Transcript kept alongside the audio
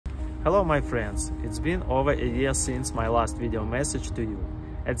Hello my friends, it's been over a year since my last video message to you.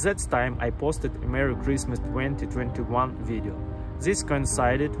 At that time I posted a Merry Christmas 2021 video. This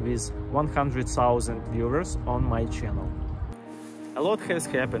coincided with 100,000 viewers on my channel. A lot has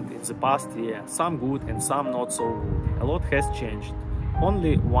happened in the past year, some good and some not so good. A lot has changed.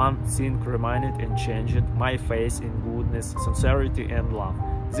 Only one thing remained unchanged: my faith in goodness, sincerity and love.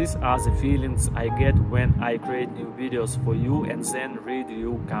 These are the feelings I get when I create new videos for you and then read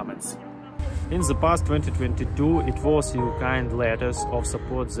your comments. In the past 2022, it was your kind letters of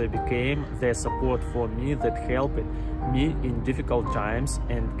support that became the support for me, that helped me in difficult times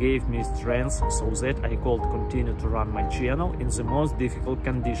and gave me strength so that I could continue to run my channel in the most difficult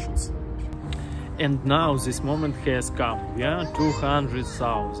conditions. And now this moment has come. We are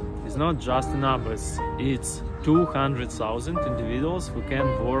 200,000. It's not just numbers, it's 200,000 individuals who can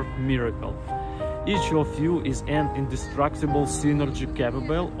work miracle. Each of you is an indestructible synergy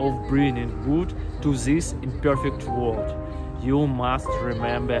capable of bringing good to this imperfect world. You must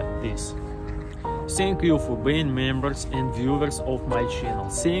remember this. Thank you for being members and viewers of my channel.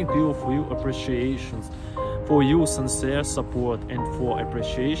 Thank you for your appreciations, for your sincere support and for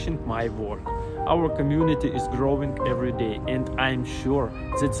appreciating my work. Our community is growing every day, and I'm sure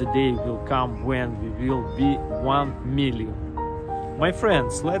that the day will come when we will be 1 million. My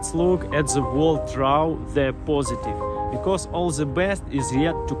friends, let's look at the world through the positive, because all the best is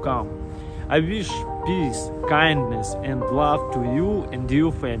yet to come. I wish peace, kindness and love to you and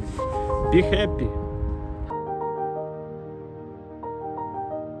your family. Be happy.